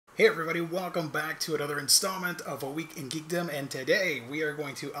Hey everybody, welcome back to another installment of A Week in Geekdom, and today we are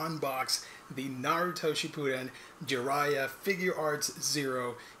going to unbox the Naruto Shippuden Jiraiya Figuarts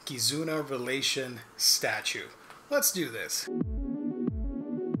Zero Kizuna Relation statue. Let's do this.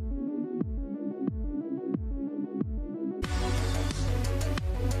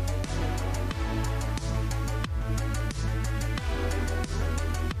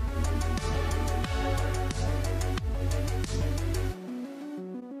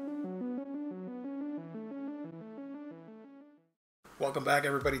 Welcome back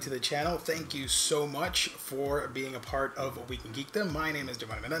everybody to the channel. Thank you so much for being a part of A Week in Geekdom. My name is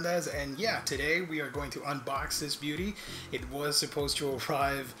Giovanni Menendez, and yeah, today we are going to unbox this beauty. It was supposed to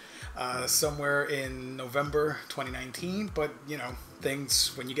arrive somewhere in November 2019, but you know,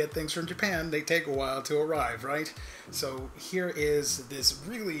 when you get things from Japan, they take a while to arrive, right? So here is this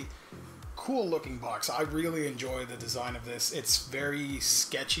really cool looking box. I really enjoy the design of this. It's very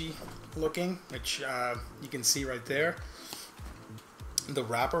sketchy looking, which you can see right there. The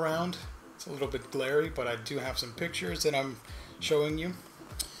wraparound, it's a little bit glary, but I do have some pictures that I'm showing you.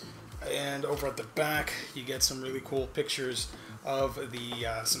 And over at the back, you get some really cool pictures of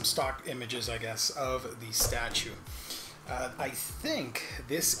the, some stock images, I guess, of the statue. I think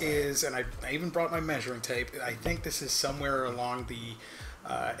this is, and I even brought my measuring tape, I think this is somewhere along the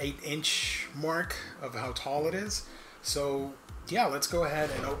 8-inch mark of how tall it is. So yeah, let's go ahead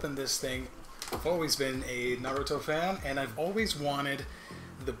and open this thing. I've always been a Naruto fan, and I've always wanted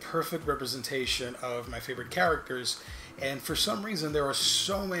the perfect representation of my favorite characters, and for some reason there are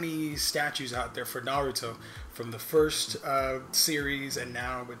so many statues out there for Naruto, from the first series and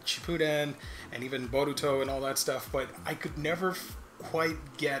now with Shippuden and even Boruto and all that stuff, but I could never quite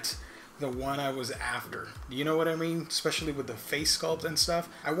get the one I was after. You know what I mean? Especially with the face sculpt and stuff.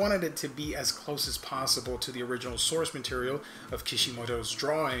 I wanted it to be as close as possible to the original source material of Kishimoto's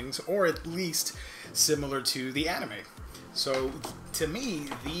drawings, or at least similar to the anime. So to me,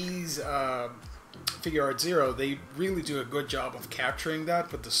 these Figuarts Zero, they really do a good job of capturing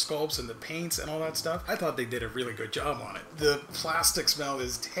that with the sculpts and the paints and all that stuff. I thought they did a really good job on it. The plastic smell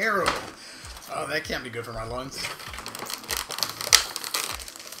is terrible. Oh, that can't be good for my lungs.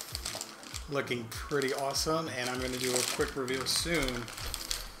 Looking pretty awesome, and I'm going to do a quick reveal soon,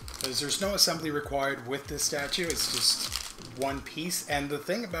 because there's no assembly required with this statue. It's just one piece. And the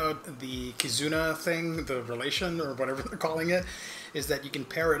thing about the Kizuna thing, the relation or whatever they're calling it, is that you can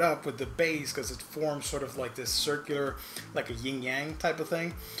pair it up with the base, because it forms sort of like this circular, like a yin-yang type of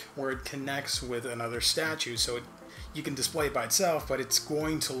thing, where it connects with another statue. So you can display it by itself, but it's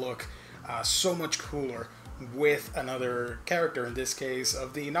going to look so much cooler with another character, in this case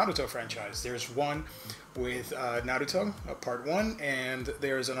of the Naruto franchise. There's one with Naruto, part 1, and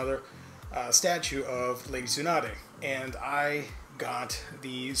there's another statue of Lady Tsunade. And I got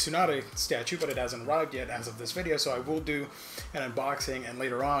the Tsunade statue, but it hasn't arrived yet as of this video, so I will do an unboxing and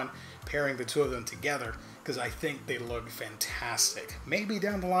later on pairing the two of them together, because I think they look fantastic. Maybe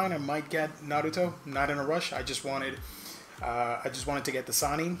down the line I might get Naruto, not in a rush. I just wanted to get the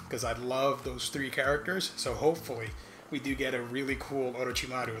Sannin, because I love those 3 characters. So hopefully we do get a really cool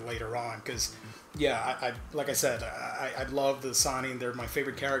Orochimaru later on, because yeah, I like I said, I love the Sannin. They're my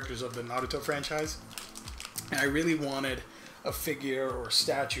favorite characters of the Naruto franchise, and I really wanted a figure or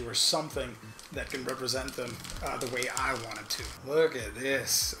statue or something that can represent them the way I wanted to. Look at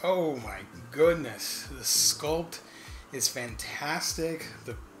this. Oh my goodness, the sculpt is fantastic.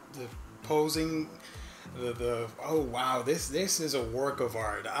 The posing, oh wow, this is a work of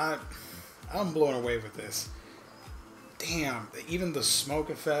art. I'm blown away with this. Damn, even the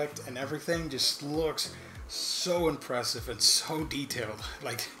smoke effect and everything just looks so impressive and so detailed.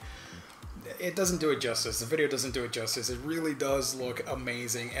 Like, it doesn't do it justice. The video doesn't do it justice. It really does look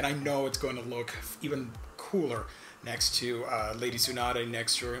amazing, and I know it's going to look even cooler next to Lady Tsunade,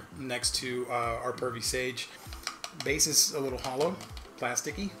 next to our Pervy Sage. Base is a little hollow,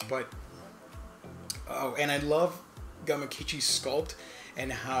 plasticky, but oh, and I love Gamakichi's sculpt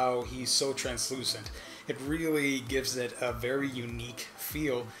and how he's so translucent. It really gives it a very unique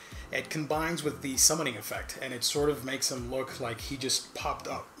feel. It combines with the summoning effect, and it sort of makes him look like he just popped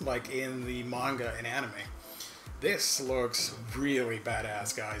up, like in the manga and anime. This looks really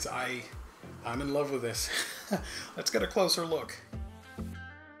badass, guys. I'm in love with this. Let's get a closer look.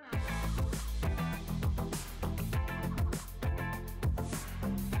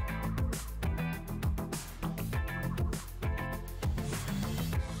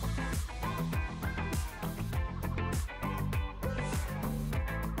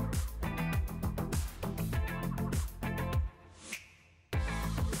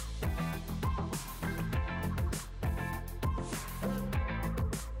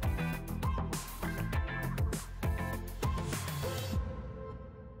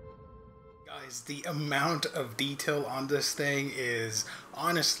 Guys, the amount of detail on this thing is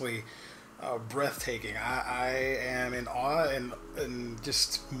honestly breathtaking. I am in awe and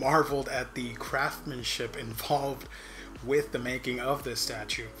just marveled at the craftsmanship involved with the making of this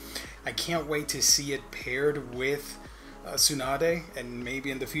statue. I can't wait to see it paired with Tsunade, and maybe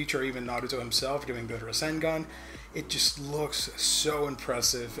in the future even Naruto himself doing the Rasengan. It just looks so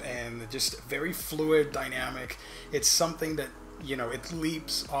impressive and just very fluid, dynamic. It's something that, you know, it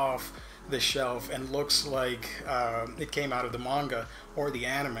leaps off the shelf and looks like it came out of the manga or the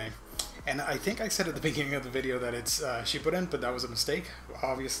anime. And I think I said at the beginning of the video that it's Shippuden, but that was a mistake.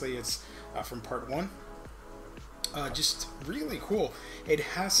 Obviously it's from part 1. Just really cool. It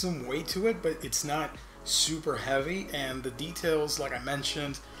has some weight to it, but it's not super heavy, and the details, like I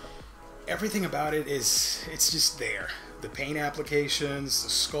mentioned, everything about it is, it's just there. The paint applications, the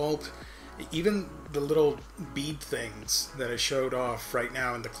sculpt, even the little bead things that I showed off right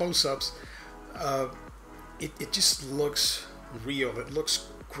now in the close-ups, it just looks real. It looks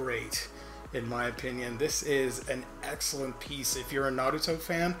great, in my opinion. This is an excellent piece. If you're a Naruto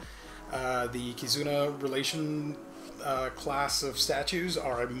fan, the Kizuna relation class of statues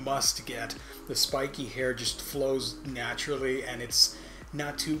are a must-get. The spiky hair just flows naturally, and it's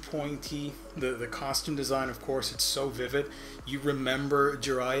not too pointy. The costume design, of course, it's so vivid. You remember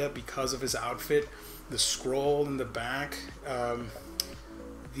Jiraiya because of his outfit. The scroll in the back, I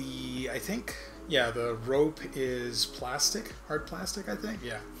think, yeah, the rope is plastic, hard plastic, I think,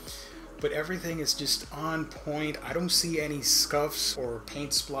 yeah. But everything is just on point. I don't see any scuffs or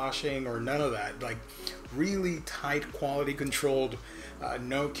paint splashing or none of that. Like, really tight, quality controlled,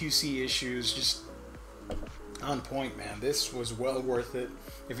 no QC issues, just on point, man. This was well worth it.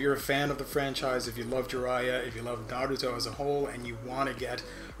 If you're a fan of the franchise, if you love Jiraiya, if you love Naruto as a whole, and you want to get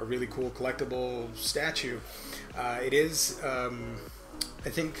a really cool collectible statue, it is, I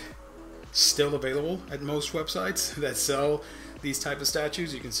think, still available at most websites that sell these type of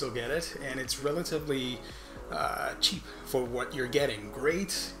statues. You can still get it, and it's relatively cheap for what you're getting.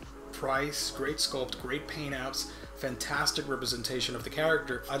 Great price, great sculpt, great paint outs, fantastic representation of the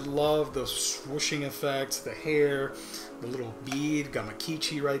character. I love the swooshing effect, the hair, the little bead,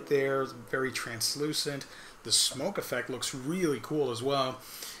 Gamakichi right there, very translucent. The smoke effect looks really cool as well.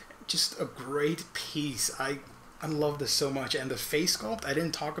 Just a great piece. I love this so much. And the face sculpt, I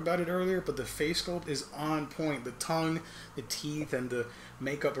didn't talk about it earlier, but the face sculpt is on point. The tongue, the teeth, and the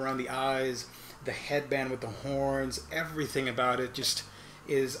makeup around the eyes, the headband with the horns, everything about it just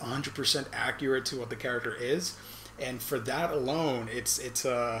is 100% accurate to what the character is. And for that alone, it's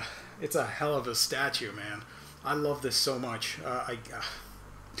a hell of a statue, man. I love this so much.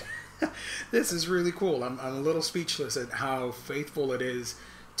 This is really cool. I'm a little speechless at how faithful it is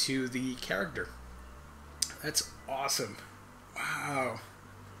to the character. That's awesome. Wow.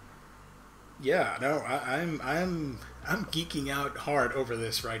 Yeah, no, I'm geeking out hard over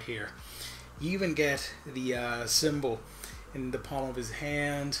this right here. You even get the symbol in the palm of his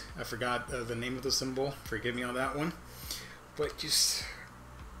hand. I forgot the name of the symbol. Forgive me on that one. But just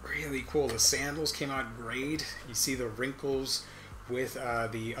really cool. The sandals came out great. You see the wrinkles with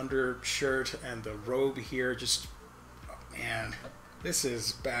the undershirt and the robe here. Just, oh, man, this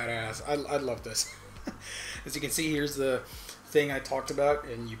is badass. I love this. As you can see, here's the thing I talked about,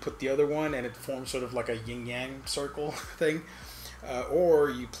 and you put the other one and it forms sort of like a yin-yang circle thing. Or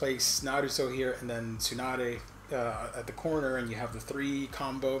you place Naruto here and then Tsunade at the corner, and you have the 3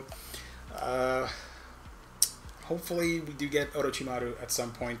 combo. Hopefully we do get Orochimaru at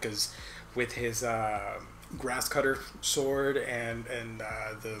some point, because with his grass cutter sword and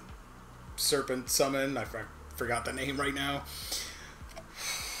the serpent summon, I forgot the name right now.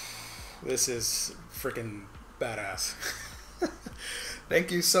 This is freaking badass.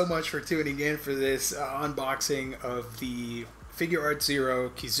 Thank you so much for tuning in for this unboxing of the Figuarts Zero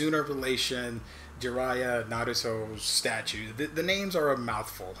Kizuna relation Jiraiya Naruto statue. The names are a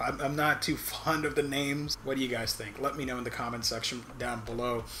mouthful. I'm not too fond of the names. What do you guys think? Let me know in the comment section down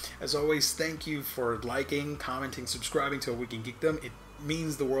below. As always, thank you for liking, commenting, subscribing to A Week in Geekdom. It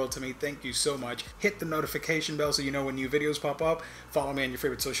means the world to me. Thank you so much. Hit the notification bell so you know when new videos pop up. Follow me on your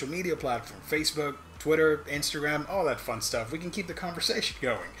favorite social media platform, Facebook, Twitter, Instagram, all that fun stuff. We can keep the conversation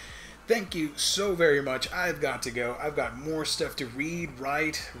going. Thank you so very much. I've got to go. I've got more stuff to read,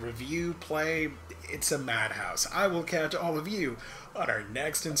 write, review, play. It's a madhouse. I will catch all of you on our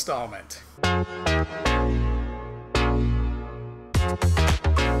next installment.